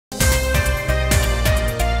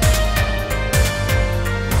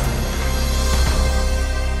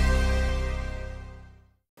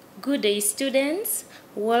Good day, students.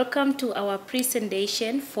 Welcome to our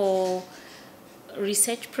presentation for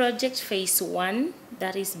research project phase 1,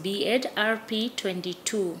 that is B.Ed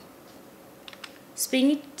RP22.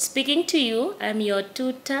 Speaking to you, I'm your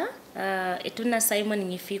tutor, Etuna Simon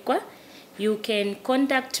Ngifikwa. You can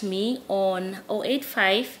contact me on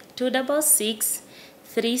 085 266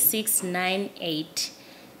 3698,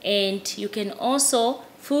 and you can also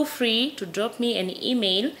feel free to drop me an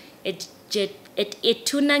email at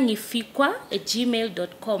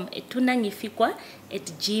etunangifikwa@gmail.com,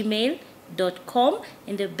 etunangifikwa@gmail.com,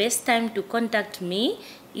 and the best time to contact me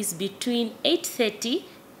is between 8:30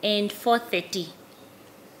 and 4:30.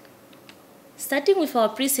 Starting with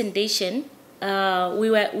our presentation,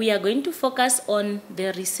 we are going to focus on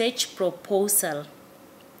the research proposal.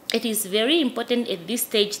 It is very important at this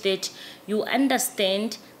stage that you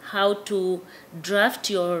understand how to draft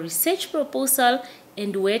your research proposal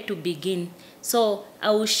and where to begin. So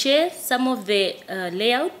I will share some of the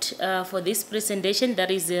layout for this presentation. That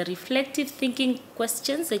is the reflective thinking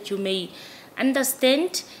questions that you may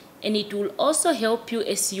understand, and it will also help you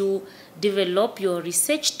as you develop your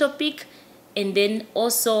research topic, and then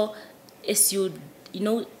also as you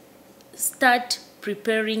start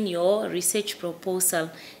preparing your research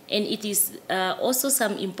proposal. And it is also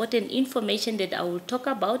some important information that I will talk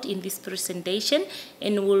about in this presentation,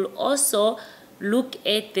 and will also look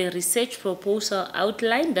at the research proposal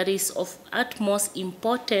outline that is of utmost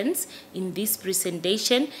importance in this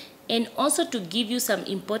presentation, and also to give you some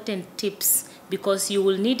important tips because you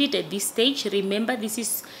will need it at this stage. Remember, this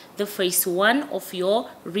is the phase 1 of your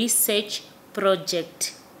research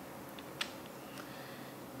project.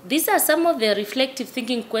 These are some of the reflective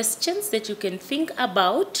thinking questions that you can think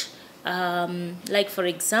about. Like, for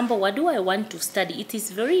example, what do I want to study? It is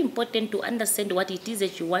very important to understand what it is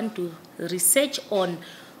that you want to research on.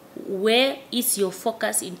 Where is your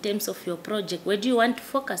focus in terms of your project? Where do you want to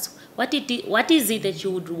focus? What is it that you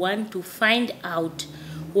would want to find out?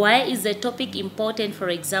 Why is the topic important, for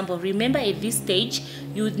example? Remember, at this stage,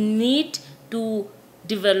 you need to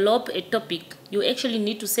develop a topic. You actually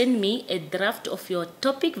need to send me a draft of your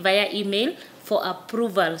topic via email for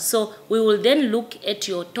approval. So we will then look at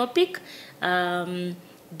your topic,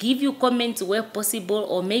 give you comments where possible,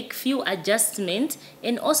 or make few adjustments,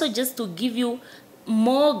 and also just to give you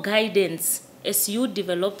more guidance as you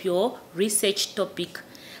develop your research topic.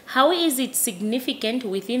 How is it significant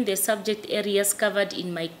within the subject areas covered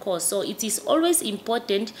in my course? So it is always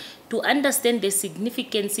important to understand the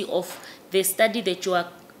significance of the study that you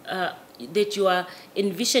are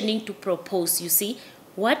envisioning to propose. You see,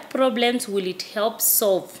 what problems will it help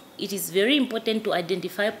solve? It is very important to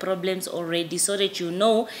identify problems already, so that you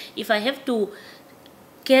know, if I have to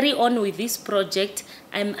carry on with this project,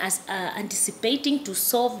 I'm anticipating to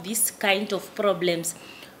solve this kind of problems.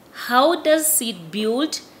 How does it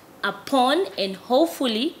build upon and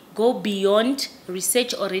hopefully go beyond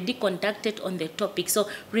research already conducted on the topic? So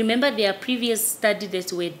remember, there are previous studies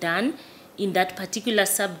that were done in that particular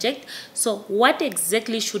subject. So what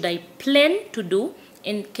exactly should I plan to do,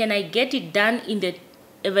 and can I get it done in the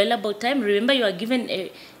available time? Remember, you are given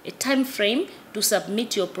a time frame to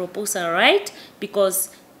submit your proposal, right? Because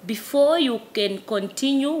before you can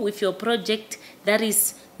continue with your project, that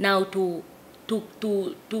is now to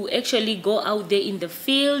actually go out there in the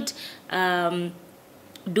field,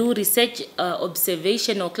 do research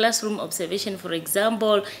observation or classroom observation, for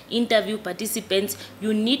example, interview participants,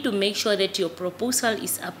 you need to make sure that your proposal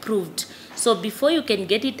is approved. So before you can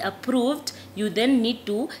get it approved, you then need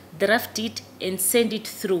to draft it and send it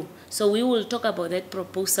through. So we will talk about that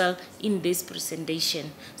proposal in this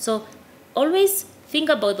presentation. So always think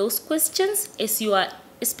about those questions as you are,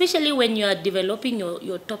 especially when you are developing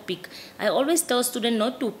your topic. I always tell students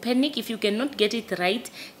not to panic if you cannot get it right.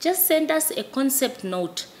 Just send us a concept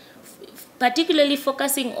note, particularly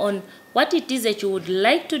focusing on what it is that you would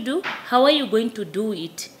like to do, how are you going to do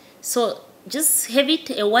it. So just have it,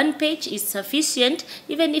 a 1 page is sufficient.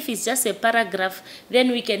 Even if it's just a paragraph,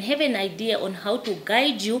 then we can have an idea on how to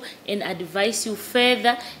guide you and advise you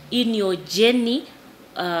further in your journey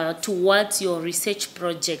towards your research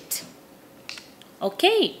project.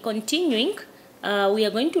 Okay, continuing, we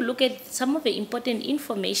are going to look at some of the important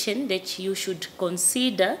information that you should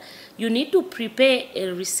consider. You need to prepare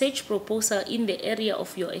a research proposal in the area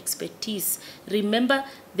of your expertise. Remember,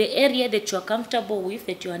 the area that you are comfortable with,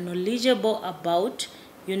 that you are knowledgeable about.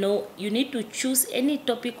 You need to choose any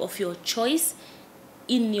topic of your choice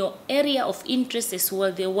in your area of interest as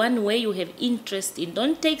well, the one where you have interest in.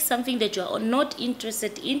 Don't take something that you are not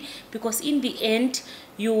interested in, because in the end,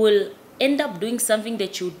 you will end up doing something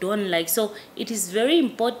that you don't like. So it is very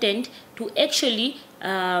important to actually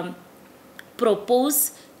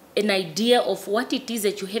propose an idea of what it is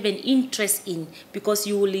that you have an interest in, because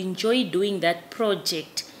you will enjoy doing that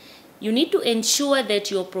project. You need to ensure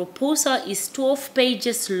that your proposal is 12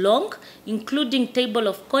 pages long, including table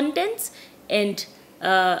of contents and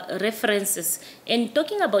references. And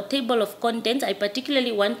talking about table of contents, I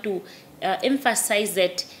particularly want to emphasize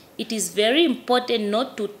that it is very important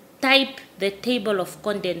not to type the table of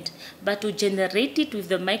content, but to generate it with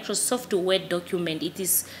the Microsoft Word document. It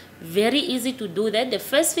is very easy to do that. The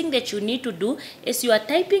first thing that you need to do is you are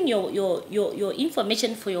typing your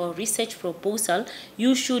information for your research proposal.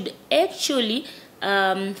 You should actually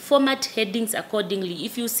format headings accordingly.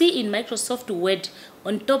 If you see in Microsoft Word,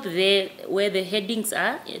 on top there where the headings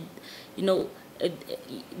are, you know,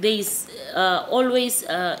 there is always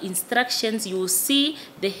instructions. You will see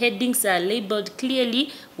the headings are labeled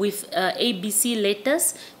clearly with ABC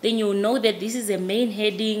letters. Then you know that this is a main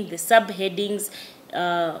heading, the subheadings,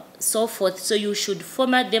 so forth. So you should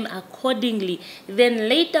format them accordingly. Then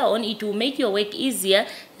later on it will make your work easier,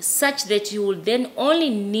 such that you will then only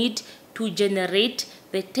need to generate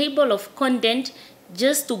the table of content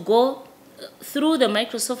just to go through the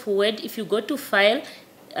Microsoft Word. If you go to File,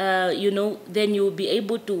 then you will be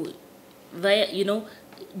able to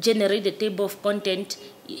generate the table of content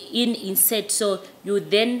in Insert. So you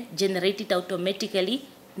then generate it automatically.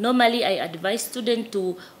 Normally I advise students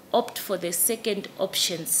to opt for the second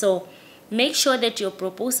option. So make sure that your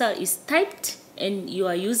proposal is typed and you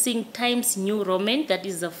are using Times New Roman, that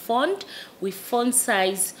is the font, with font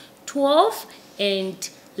size 12 and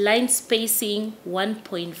line spacing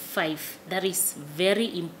 1.5. That is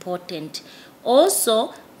very important.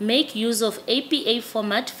 Also, make use of APA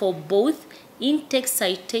format for both in-text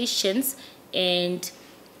citations and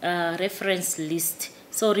reference list.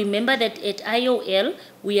 So remember that at IOL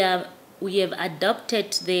we have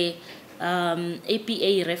adopted the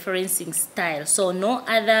APA referencing style. So no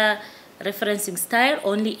other referencing style,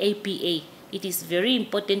 only APA. It is very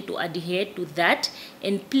important to adhere to that,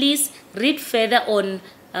 and please read further on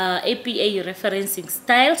APA referencing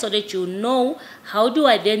style so that you know how do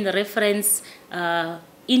I then reference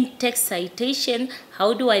in-text citation,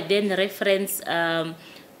 how do I then reference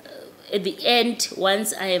at the end,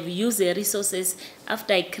 once I have used the resources,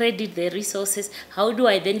 after I credit the resources, how do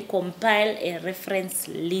I then compile a reference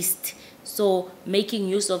list? So making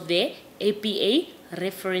use of the APA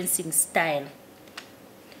referencing style.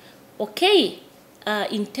 Okay,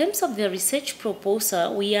 in terms of the research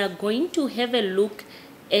proposal, we are going to have a look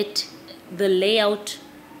at the layout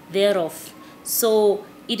thereof. So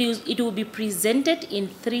it will be presented in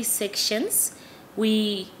 3 sections.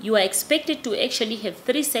 You are expected to actually have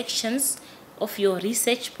 3 sections of your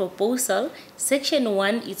research proposal. Section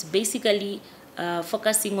 1 is basically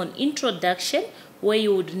focusing on introduction, where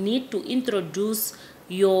you would need to introduce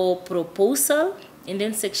your proposal. And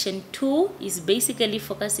then section 2 is basically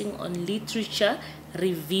focusing on literature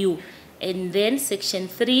review. And then section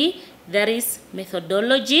 3, that is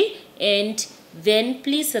methodology. And then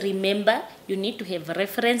please remember, you need to have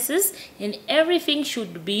references, and everything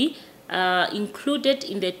should be included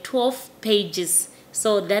in the 12 pages.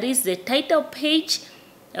 So that is the title page,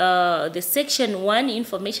 the section 1,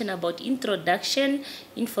 information about introduction,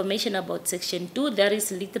 information about section 2, that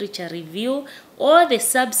is literature review, all the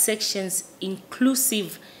subsections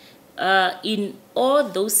inclusive in all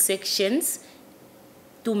those sections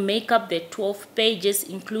to make up the 12 pages,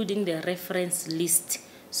 including the reference list.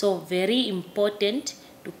 So very important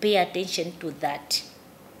to pay attention to that.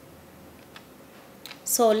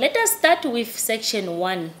 So let us start with section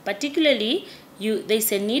 1. Particularly,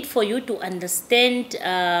 there's a need for you to understand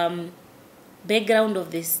background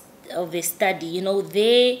of the study.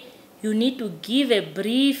 You need to give a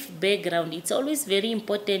brief background. It's always very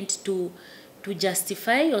important to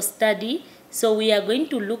justify your study. So we are going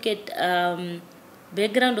to look at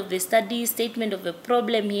background of the study, statement of the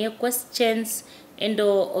problem here, questions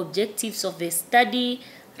and/or objectives of the study,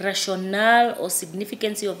 rationale or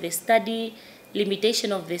significance of the study,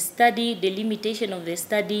 limitation of the study, delimitation of the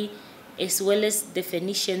study, as well as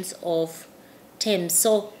definitions of terms.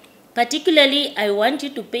 So particularly, I want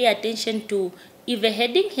you to pay attention to, if a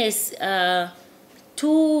heading has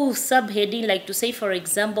 2 subheadings, like to say, for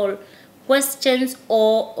example, questions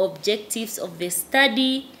or objectives of the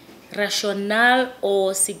study, rationale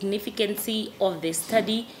or significance of the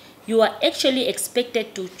study, you are actually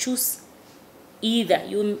expected to choose either.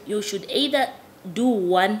 You should either do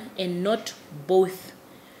one and not both.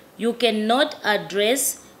 You cannot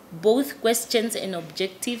address both questions and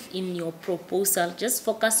objective in your proposal. Just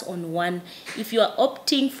focus on one. If you are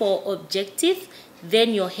opting for objective,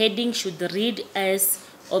 then your heading should read as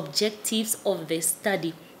objectives of the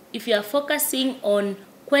study. If you are focusing on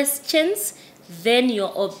questions, then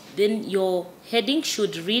your heading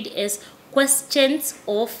should read as questions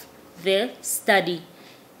of the study.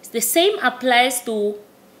 The same applies to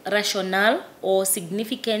rationale or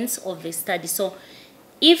significance of the study. So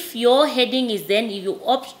if your heading is then, if you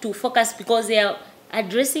opt to focus, because they are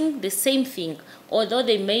addressing the same thing, although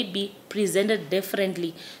they may be presented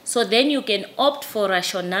differently, so then you can opt for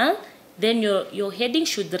rationale, then your heading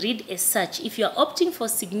should read as such. If you are opting for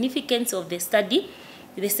significance of the study,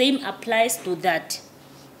 the same applies to that.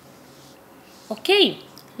 Okay,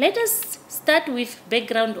 let us start with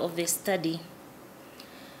background of the study.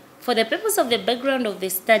 For the purpose of the background of the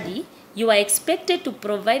study, you are expected to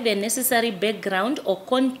provide the necessary background or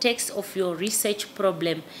context of your research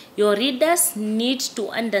problem. Your readers need to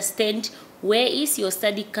understand where is your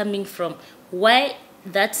study coming from, why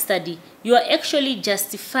that study. You are actually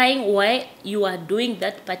justifying why you are doing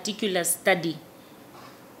that particular study.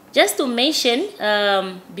 Just to mention,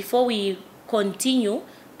 before we continue,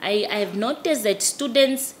 I have noticed that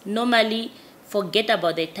students normally forget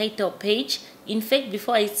about the title page. In fact,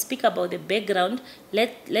 before I speak about the background,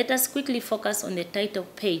 let us quickly focus on the title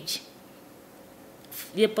page.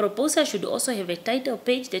 The proposal should also have a title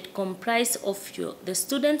page that comprises of the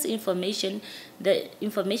student's information, the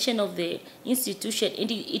information of the institution,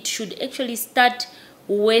 and it should actually start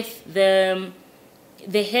with the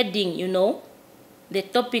heading, you know, the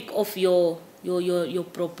topic of your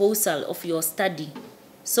proposal, of your study.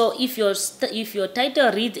 So if your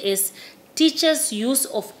title reads as Teachers' Use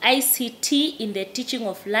of ICT in the Teaching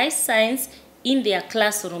of Life Science in Their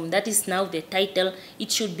Classroom, that is now the title,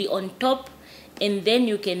 it should be on top, and then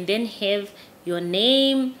you can then have your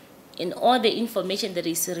name and all the information that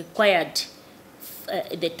is required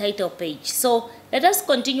the title page. So let us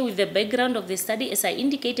continue with the background of the study. As I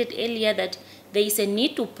indicated earlier, that there is a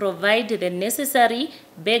need to provide the necessary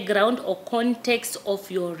background or context of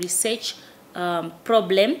your research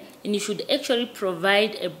problem, and you should actually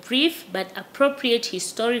provide a brief but appropriate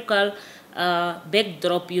historical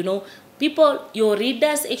backdrop. You know, your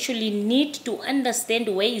readers actually need to understand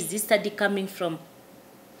where is this study coming from.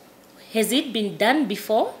 Has it been done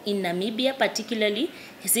before in Namibia particularly?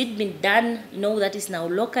 Has it been done, you know, that is now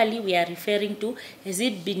locally we are referring to? Has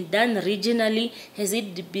it been done regionally? Has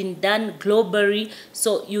it been done globally?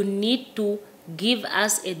 So you need to give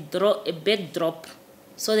us a backdrop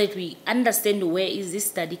so that we understand where is this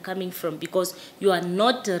study coming from, because you are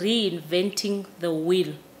not reinventing the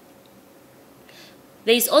wheel.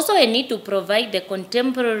 There is also a need to provide the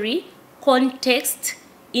contemporary context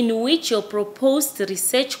in which your proposed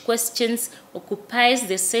research questions occupies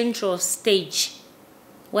the central stage.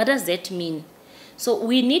 What does that mean? So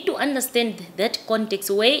we need to understand that context.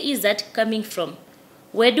 Where is that coming from?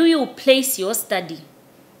 Where do you place your study?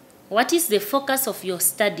 What is the focus of your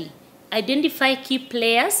study? Identify key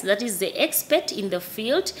players, that is the expert in the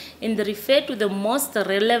field, and refer to the most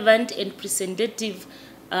relevant and representative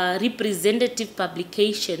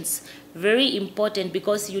publications. Very important,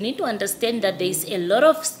 because you need to understand that there is a lot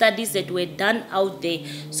of studies that were done out there.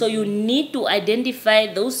 So you need to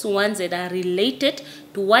identify those ones that are related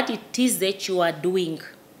to what it is that you are doing.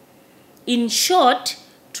 In short,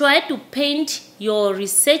 try to paint your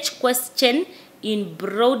research question in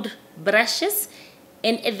broad brushes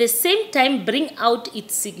and at the same time bring out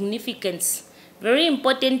its significance. Very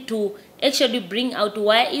important to actually bring out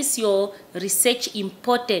why is your research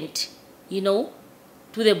important, you know,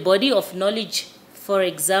 to the body of knowledge. For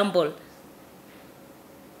example,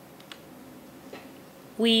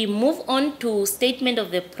 we move on to statement of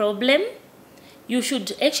the problem. You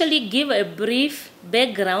should actually give a brief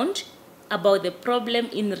background about the problem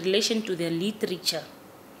in relation to the literature.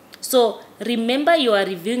 So remember, you are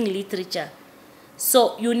reviewing literature.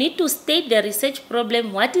 So you need to state the research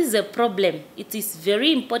problem. What is the problem? It is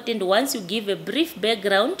very important. Once you give a brief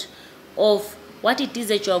background of what it is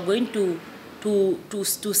that you are going to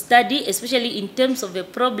study, especially in terms of the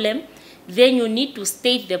problem, then you need to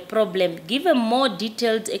state the problem. Give a more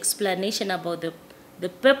detailed explanation about the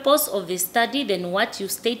purpose of the study than what you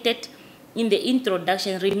stated in the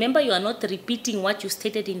introduction. Remember, you are not repeating what you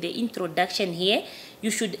stated in the introduction here.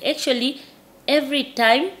 You should actually every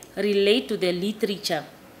time relate to the literature.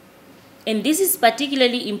 And this is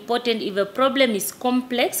particularly important if a problem is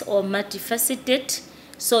complex or multifaceted.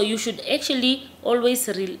 So you should actually always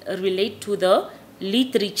relate to the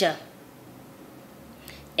literature.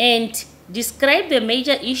 And describe the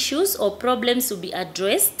major issues or problems to be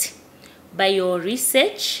addressed. by your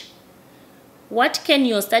research? What can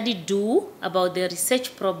your study do about the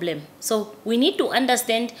research problem? So we need to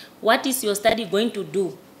understand what is your study going to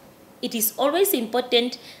do. It is always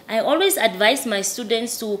important. I always advise my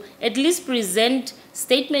students to at least present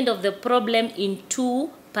statement of the problem in 2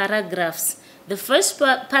 paragraphs. The first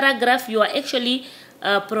paragraph, you are actually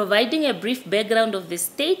providing a brief background of the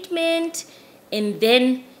statement, and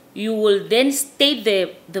then you will then state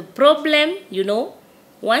the problem, you know.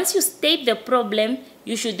 Once you state the problem,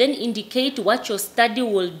 you should then indicate what your study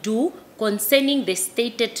will do concerning the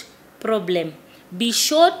stated problem. Be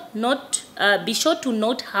sure to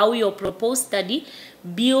note how your proposed study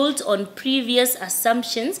builds on previous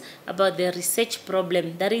assumptions about the research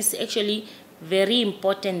problem. That is actually very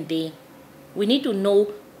important there. We need to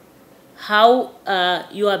know how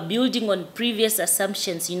you are building on previous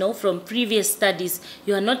assumptions, you know, from previous studies.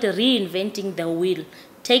 You are not reinventing the wheel.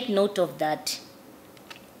 Take note of that.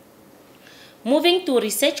 Moving to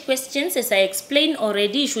research questions, as I explained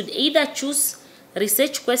already, you should either choose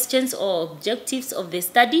research questions or objectives of the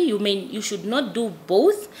study. You should not do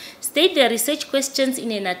both. State the research questions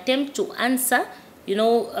in an attempt to answer, you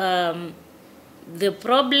know, the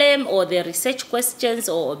problem or the research questions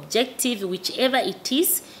or objective, whichever it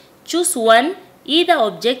is. Choose one, either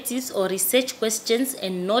objectives or research questions,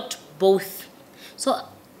 and not both. So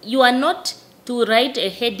you are not to write a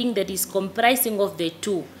heading that is comprising of the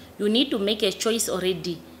two. You need to make a choice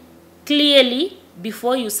already clearly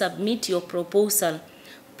before you submit your proposal.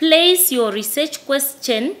 Place your research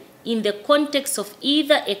question in the context of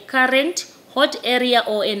either a current hot area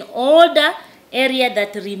or an older area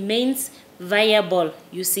that remains viable.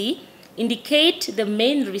 You see, indicate the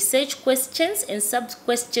main research questions and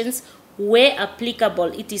sub-questions where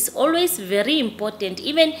applicable. It is always very important,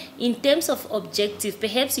 even in terms of objectives.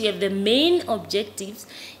 Perhaps you have the main objectives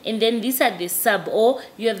and then these are the sub, or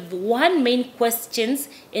you have one main questions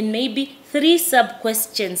and maybe 3 sub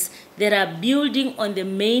questions that are building on the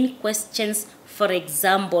main questions. For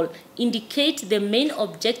example, indicate the main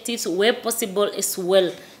objectives where possible as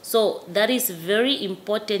well. So that is very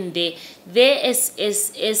important there. As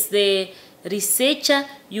the researcher,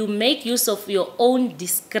 you make use of your own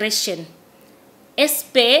discretion as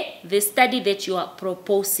per the study that you are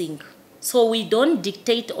proposing. So we don't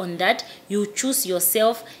dictate on that. You choose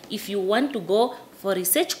yourself if you want to go for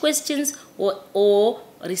research questions or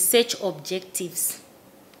research objectives.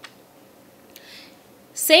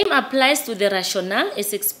 Same applies to the rationale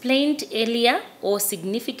as explained earlier, or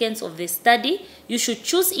significance of the study. You should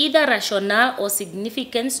choose either rationale or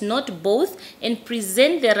significance, not both, and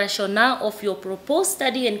present the rationale of your proposed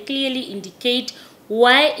study and clearly indicate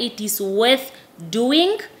why it is worth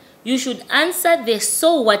doing. You should answer the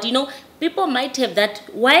so what. You know, people might have that,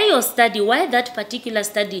 why your study, why that particular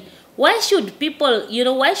study, why should people, you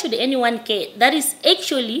know, why should anyone care? That is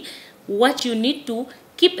actually what you need to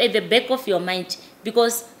keep at the back of your mind.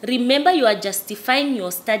 Because remember, you are justifying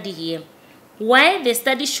your study here. Why the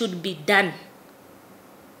study should be done.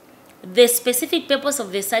 The specific purpose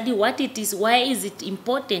of the study, what it is, why is it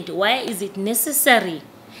important, why is it necessary.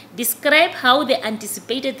 Describe how the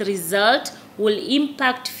anticipated result will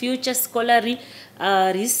impact future scholarly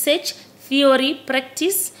research, theory,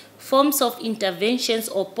 practice, forms of interventions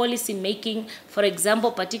or policy making. For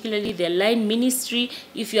example, particularly the line ministry,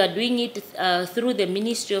 if you are doing it through the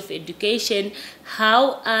Ministry of Education,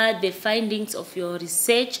 how are the findings of your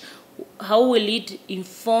research? How will it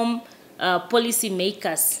inform policy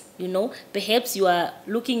makers? You know, perhaps you are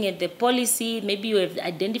looking at the policy, maybe you have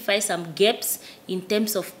identified some gaps in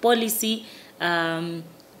terms of policy,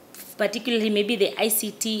 particularly maybe the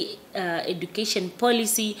ICT education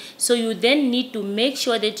policy. So you then need to make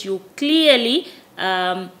sure that you clearly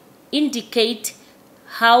indicate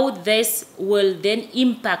how this will then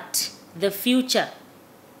impact the future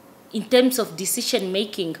in terms of decision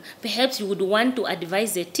making. Perhaps you would want to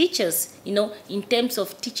advise the teachers, you know, in terms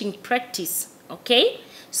of teaching practice, okay?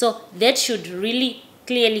 So that should really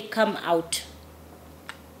clearly come out.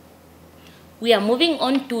 We are moving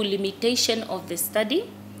on to limitation of the study.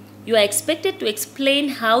 You are expected to explain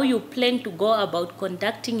how you plan to go about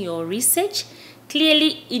conducting your research.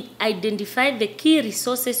 Clearly identify the key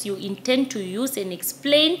resources you intend to use and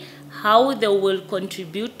explain how they will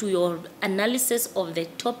contribute to your analysis of the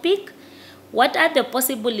topic. What are the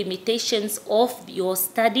possible limitations of your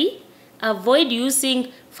study? Avoid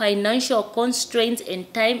using financial constraints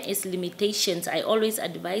and time as limitations. I always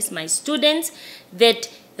advise my students that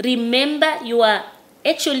remember you are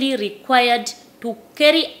actually required to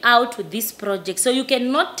carry out this project. So you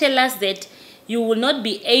cannot tell us that you will not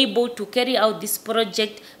be able to carry out this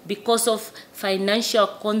project because of financial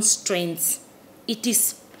constraints. It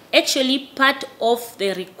is actually part of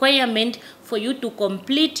the requirement for you to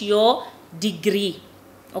complete your degree.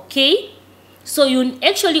 Okay, so you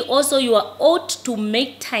actually also you are ought to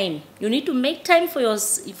make time. You need to make time for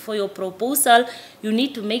your proposal. You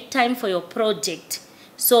need to make time for your project.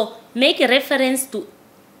 So make a reference to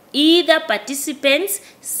either participants,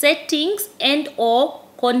 settings, and or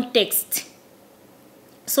context.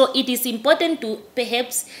 So it is important to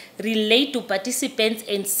perhaps relate to participants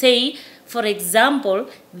and say, for example,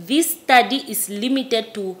 this study is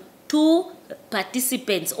limited to 2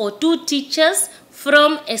 participants or 2 teachers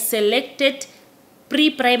from a selected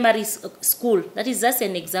pre-primary school. That is just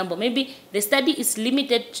an example. Maybe the study is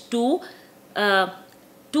limited to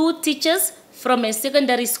 2 teachers from a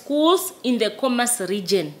secondary schools in the Commerce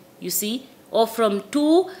region, you see, or from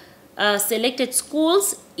 2 selected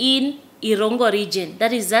schools in Irongo region.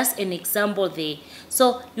 That is just an example there.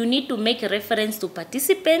 So you need to make a reference to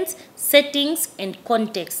participants, settings, and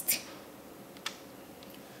context.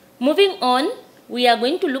 Moving on, we are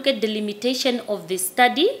going to look at the limitation of the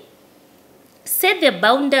study. Set the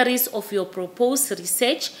boundaries of your proposed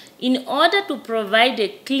research in order to provide a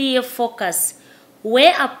clear focus.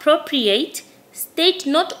 Where appropriate, state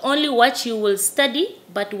not only what you will study,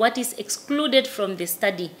 but what is excluded from the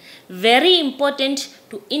study. Very important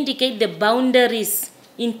to indicate the boundaries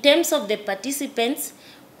in terms of the participants,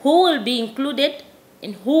 who will be included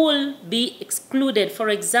and who will be excluded. For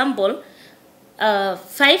example,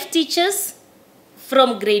 5 teachers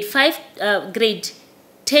from grade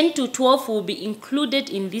 10 to 12 will be included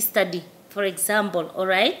in this study, for example, all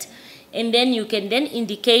right? And then you can then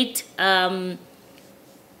indicate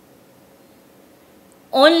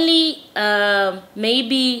only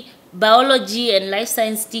maybe biology and life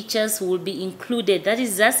science teachers will be included. That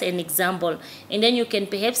is just an example. And then you can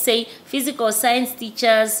perhaps say physical science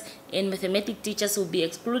teachers and mathematics teachers will be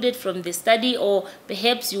excluded from the study, or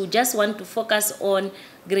perhaps you just want to focus on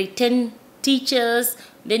grade 10 teachers,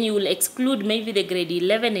 then you will exclude maybe the grade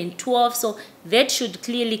 11 and 12. So that should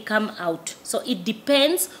clearly come out. So it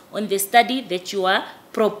depends on the study that you are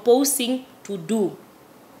proposing to do.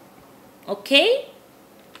 Okay?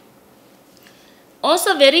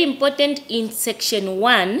 Also very important in section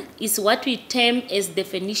 1 is what we term as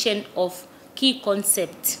definition of key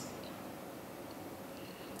concept.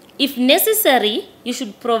 If necessary, you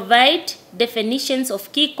should provide definitions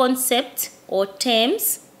of key concepts or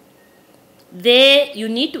terms. There you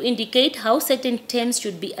need to indicate how certain terms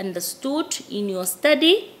should be understood in your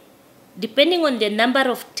study. Depending on the number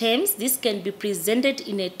of terms, this can be presented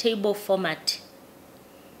in a table format.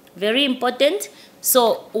 Very important.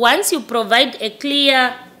 So once you provide a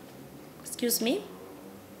clear,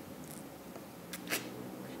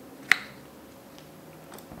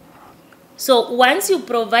 So once you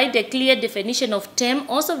provide a clear definition of term,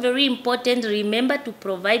 also very important, remember to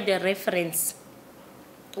provide the reference.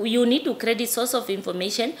 You need to credit source of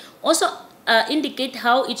information. Also indicate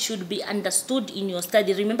how it should be understood in your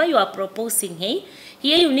study. Remember, you are proposing, hey?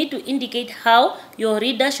 Here you need to indicate how your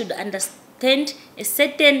reader should understand a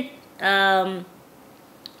certain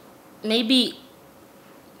maybe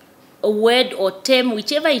a word or term,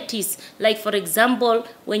 whichever it is. Like for example,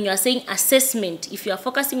 when you are saying assessment, if you are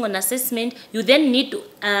focusing on assessment, you then need to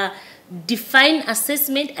define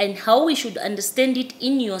assessment and how we should understand it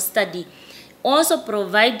in your study. Also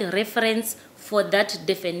provide reference for that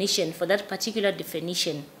definition, for that particular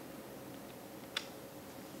definition.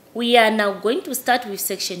 We are now going to start with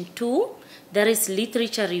section 2. There is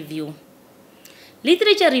literature review.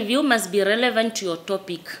 Literature review must be relevant to your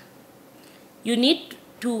topic. You need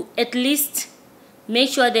to at least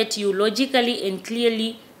make sure that you logically and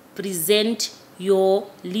clearly present your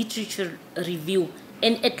literature review.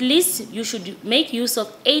 And at least you should make use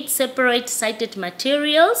of 8 separate cited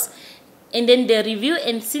materials, and then the review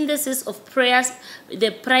and synthesis of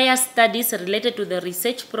the prior studies related to the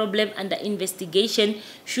research problem under investigation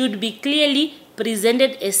should be clearly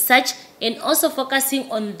presented as such, and also focusing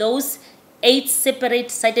on those 8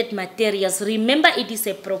 separate cited materials. Remember, it is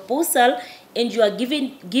a proposal and you are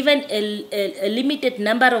given a limited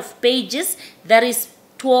number of pages. That is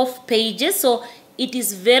 12 pages. So it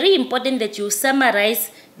is very important that you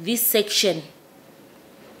summarize this section.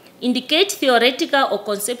 Indicate theoretical or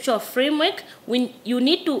conceptual framework. When you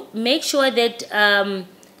need to make sure that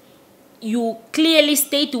you clearly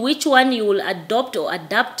state which one you will adopt or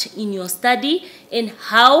adapt in your study and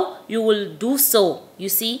how you will do so. You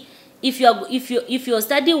see, if your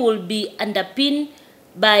study will be underpinned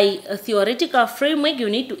by a theoretical framework, you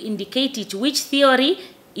need to indicate it. Which theory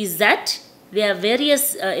is that? There are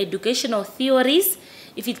various educational theories,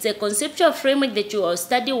 If it's a conceptual framework that your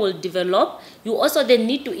study will develop, you also then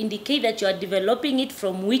need to indicate that you are developing it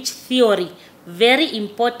from which theory. Very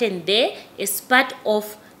important there as part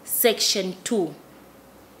of section 2.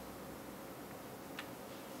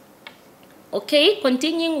 Okay,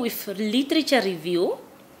 continuing with literature review.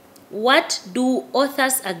 What do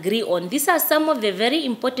authors agree on? These are some of the very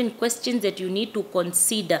important questions that you need to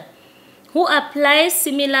consider. Who applies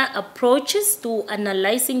similar approaches to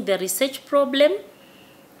analyzing the research problem?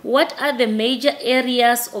 What are the major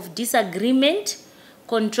areas of disagreement,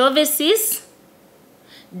 controversies,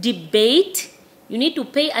 debate? You need to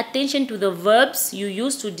pay attention to the verbs you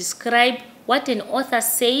use to describe what an author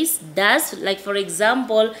says, does, like for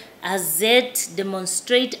example, assert,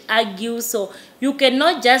 demonstrate, argue. So you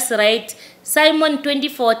cannot just write Simon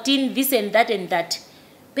 2014, this and that and that.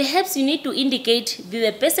 Perhaps you need to indicate,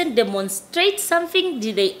 did the person demonstrate something?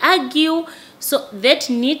 Did they argue? So that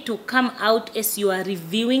need to come out as you are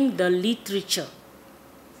reviewing the literature.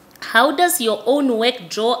 How does your own work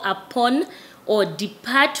draw upon or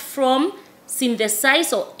depart from,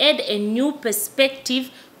 synthesize or add a new perspective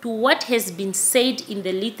to what has been said in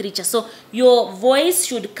the literature? So your voice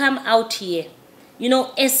should come out here. You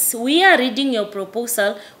know, as we are reading your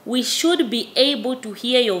proposal, we should be able to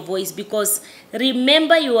hear your voice, because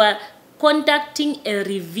remember, you are conducting a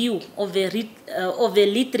review of the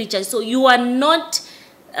literature. So you are not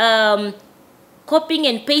copying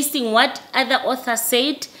and pasting what other authors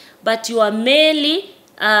said, but you are merely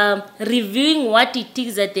reviewing what it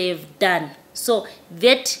is that they have done. So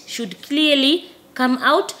that should clearly come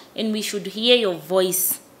out and we should hear your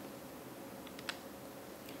voice.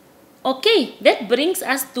 Okay, that brings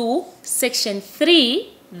us to section 3,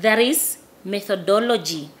 that is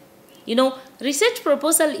methodology. You know, research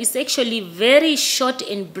proposal is actually very short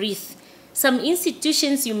and brief. Some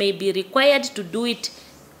institutions you may be required to do it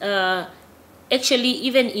actually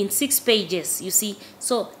even in 6 pages, you see.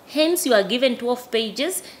 So hence you are given 12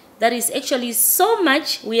 pages. That is actually so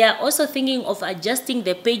much. We are also thinking of adjusting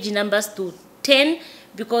the page numbers to 10,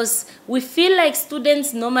 because we feel like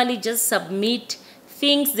students normally just submit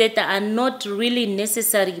things that are not really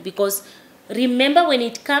necessary. Because remember, when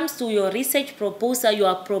it comes to your research proposal, you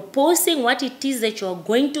are proposing what it is that you are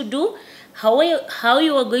going to do, how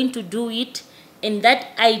you are going to do it, and that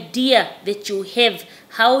idea that you have,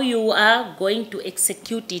 how you are going to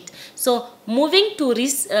execute it. So moving to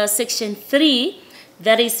section 3,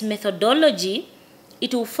 that is methodology,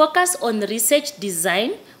 it will focus on research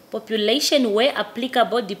design, population where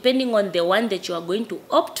applicable depending on the one that you are going to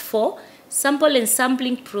opt for, sample and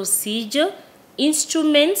sampling procedure,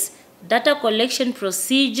 instruments, data collection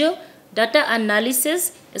procedure, data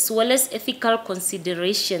analysis, as well as ethical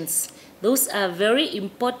considerations. Those are very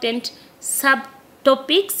important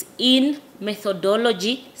subtopics in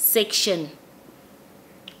methodology section.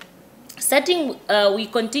 We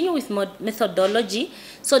continue with methodology.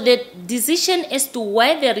 So the decision as to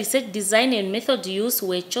why the research design and method use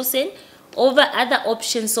were chosen over other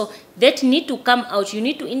options, so that need to come out. You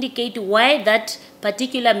need to indicate why that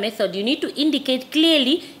particular method. You need to indicate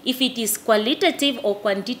clearly if it is qualitative or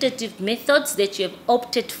quantitative methods that you have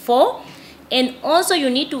opted for. And also you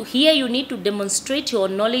need to demonstrate your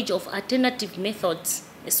knowledge of alternative methods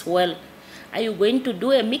as well. Are you going to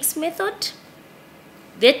do a mixed method?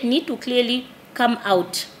 That need to clearly come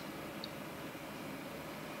out.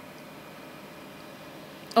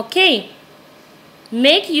 Okay,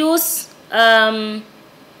 make use of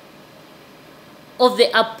the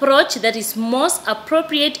approach that is most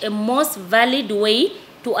appropriate and most valid way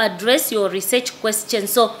to address your research question.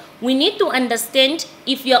 So we need to understand,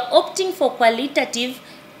 if you are opting for qualitative,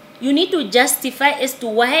 you need to justify as to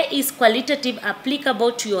why is qualitative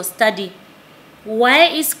applicable to your study. Why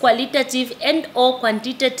is qualitative and or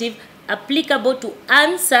quantitative applicable to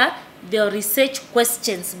answer the research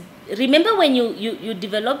questions? Remember, when you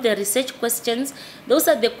develop the research questions, those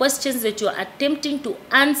are the questions that you are attempting to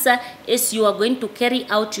answer as you are going to carry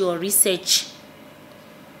out your research.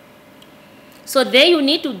 So there you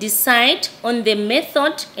need to decide on the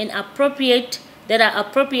method and that are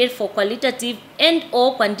appropriate for qualitative and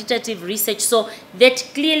or quantitative research. So that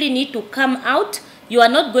clearly need to come out. You are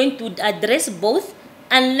not going to address both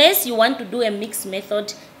unless you want to do a mixed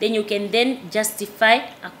method. Then you can then justify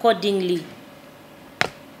accordingly.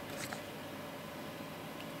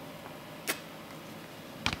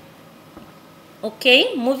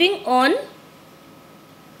 Okay, moving on.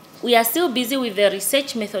 We are still busy with the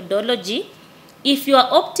research methodology. If you are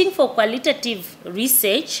opting for qualitative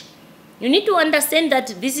research, you need to understand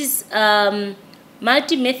that this is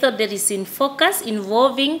multi-method that is in focus,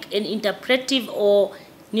 involving an interpretive or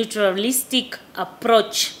neutralistic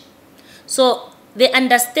approach. So The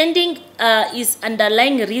understanding is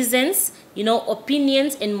underlying reasons,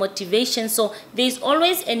 opinions and motivation. So there is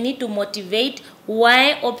always a need to motivate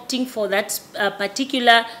why opting for that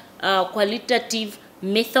particular qualitative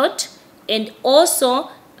method. And also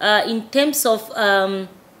in terms of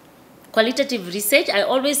qualitative research, I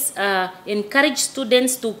always encourage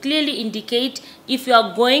students to clearly indicate if you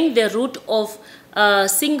are going the route of a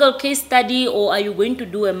single case study, or are you going to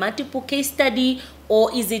do a multiple case study,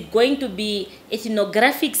 or is it going to be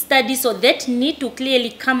ethnographic study. So that need to clearly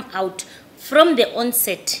come out from the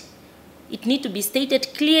onset. It need to be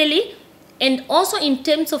stated clearly. And also in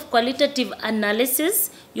terms of qualitative analysis,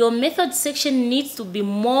 your method section needs to be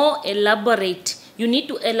more elaborate. You need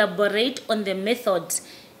to elaborate on the methods.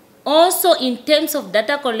 Also, in terms of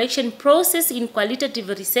data collection process in qualitative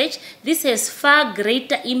research, this has far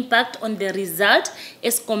greater impact on the result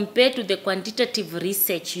as compared to the quantitative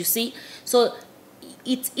research, you see. So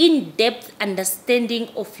it's in-depth understanding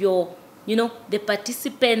of your, the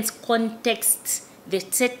participants' context, the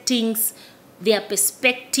settings, their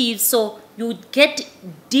perspectives. So you get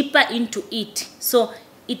deeper into it. So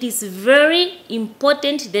it is very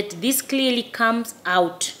important that this clearly comes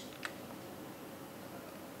out.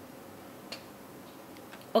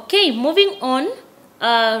 Okay, moving on.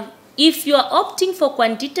 If you are opting for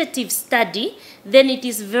quantitative study, then it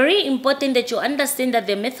is very important that you understand that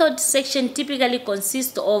the method section typically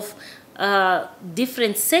consists of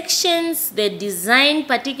different sections. The design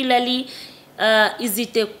particularly, is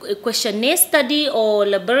it a questionnaire study or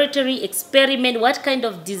laboratory experiment? What kind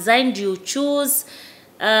of design do you choose?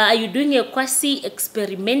 Are you doing a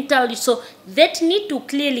quasi-experimental? So that need to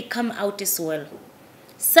clearly come out as well.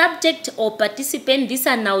 Subject or participant, these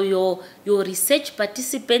are now your research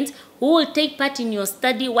participants who will take part in your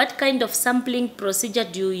study. What kind of sampling procedure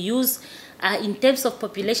do you use in terms of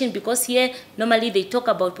population? Because here normally they talk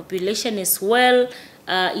about population as well.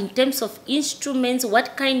 In terms of instruments,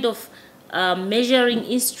 what kind of measuring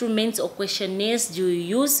instruments or questionnaires do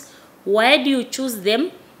you use? Why do you choose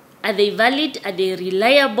them? Are they valid? Are they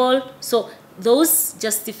reliable? So those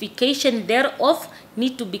justification thereof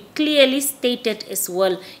need to be clearly stated as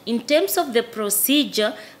well. In terms of the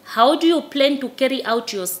procedure, how do you plan to carry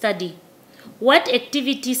out your study? What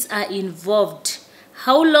activities are involved?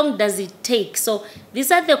 How long does it take? So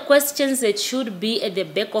these are the questions that should be at the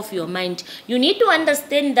back of your mind. You need to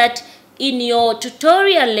understand that in your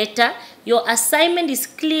tutorial letter, your assignment is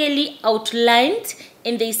clearly outlined,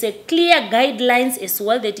 and there is a clear guidelines as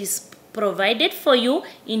well that is provided for you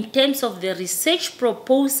in terms of the research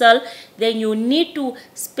proposal. Then you need to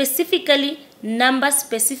specifically number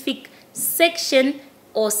specific section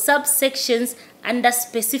or subsections under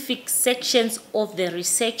specific sections of the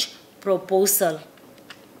research proposal.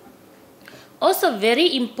 Also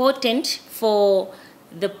very important for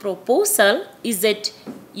the proposal is that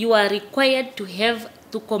you are required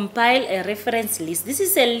to compile a reference list. This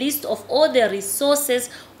is a list of all the resources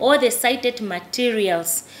or the cited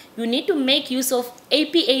materials. You need to make use of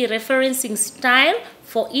APA referencing style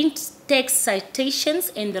for in-text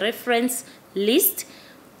citations and reference list.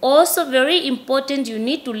 Also very important, you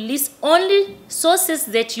need to list only sources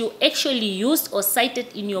that you actually used or cited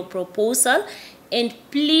in your proposal, and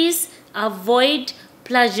please avoid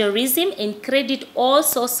plagiarism and credit all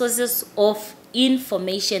sources of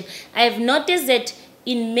information. I have noticed that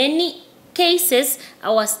in many cases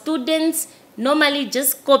our students normally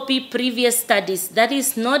just copy previous studies. That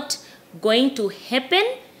is not going to happen.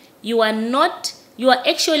 You are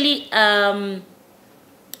actually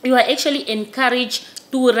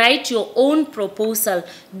encouraged to write your own proposal.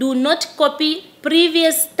 Do not copy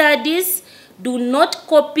previous studies. Do not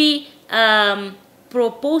copy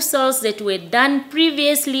proposals that were done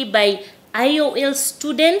previously by IOL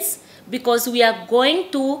students, because we are going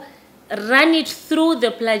to run it through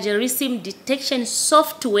the plagiarism detection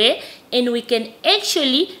software, and we can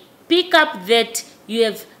actually pick up that you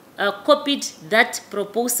have copied that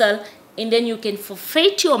proposal, and then you can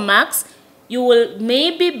forfeit your marks. You will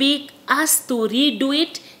maybe be asked to redo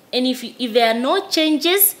it, and if there are no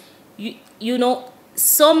changes,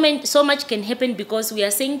 so much can happen, because we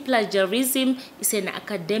are saying plagiarism is an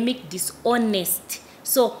academic dishonest.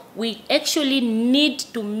 So we actually need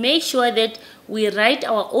to make sure that we write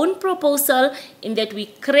our own proposal and that we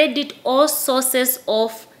credit all sources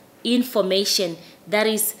of information. That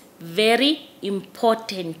is very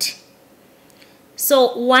important.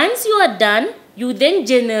 So once you are done, you then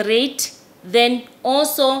generate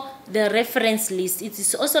also the reference list. It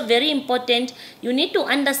is also very important. You need to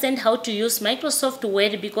understand how to use Microsoft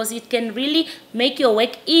Word, because it can really make your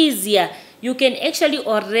work easier. You can actually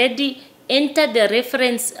already enter the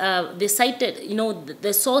reference, the cited,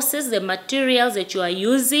 the sources, the materials that you are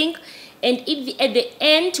using. And at the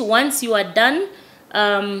end, once you are done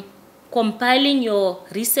compiling your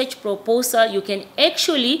research proposal, you can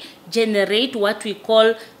actually generate what we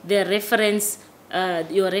call the reference,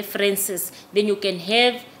 your references. Then you can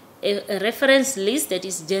have a reference list that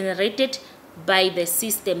is generated by the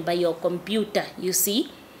system, by your computer, you see.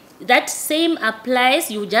 That same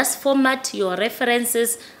applies, you just format your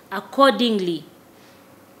references accordingly.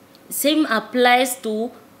 Same applies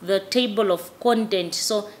to the table of content.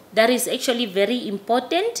 So that is actually very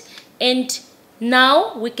important. And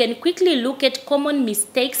now we can quickly look at common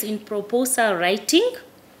mistakes in proposal writing.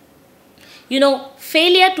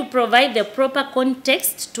 Failure to provide the proper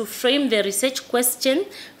context to frame the research question,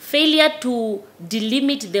 failure to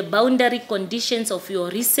delimit the boundary conditions of your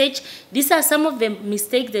research. These are some of the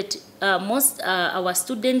mistakes that most our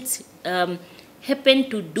students happen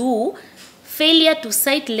to do. Failure to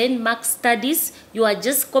cite landmark studies. You are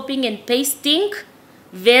just copying and pasting.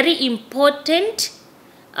 Very important.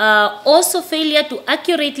 Also, failure to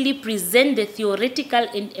accurately present the theoretical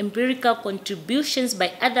and empirical contributions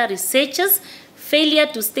by other researchers. Failure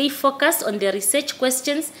to stay focused on the research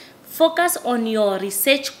questions. Focus on your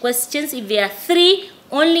research questions. If there are 3,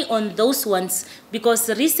 only on those ones, because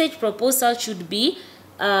the research proposal should be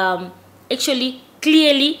actually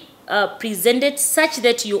clearly presented such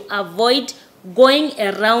that you avoid going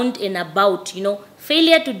around and about.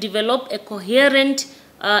 Failure to develop a coherent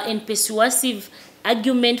and persuasive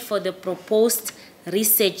argument for the proposed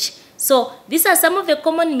research. So these are some of the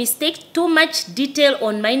common mistakes. Too much detail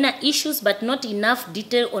on minor issues but not enough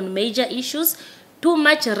detail on major issues. Too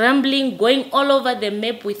much rambling, going all over the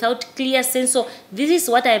map without clear sense. So this is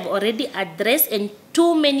what I've already addressed. And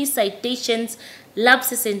too many citations,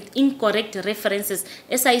 lapses, and incorrect references.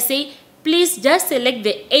 As I say, please just select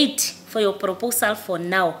the 8 for your proposal for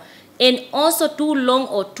now. And also too long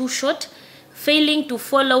or too short. Failing to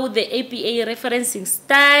follow the APA referencing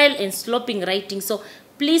style and sloping writing. So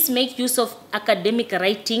please make use of academic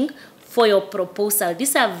writing for your proposal.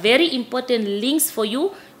 These are very important links for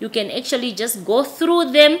you. You can actually just go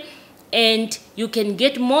through them and you can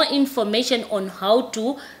get more information on how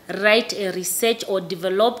to write a research or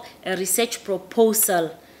develop a research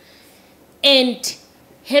proposal. And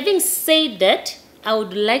having said that, I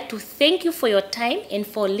would like to thank you for your time and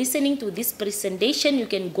for listening to this presentation. You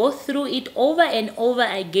can go through it over and over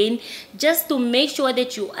again just to make sure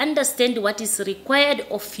that you understand what is required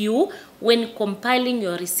of you when compiling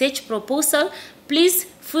your research proposal. Please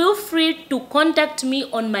feel free to contact me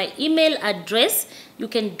on my email address. You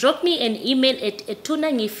can drop me an email at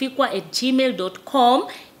etunangifikwa@gmail.com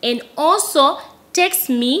and also text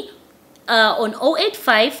me on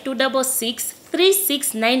 085 266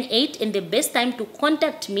 3698, and the best time to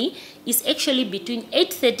contact me is actually between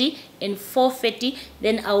 8:30 and 4:30.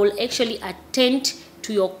 Then I will actually attend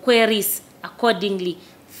to your queries accordingly.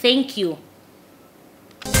 Thank you.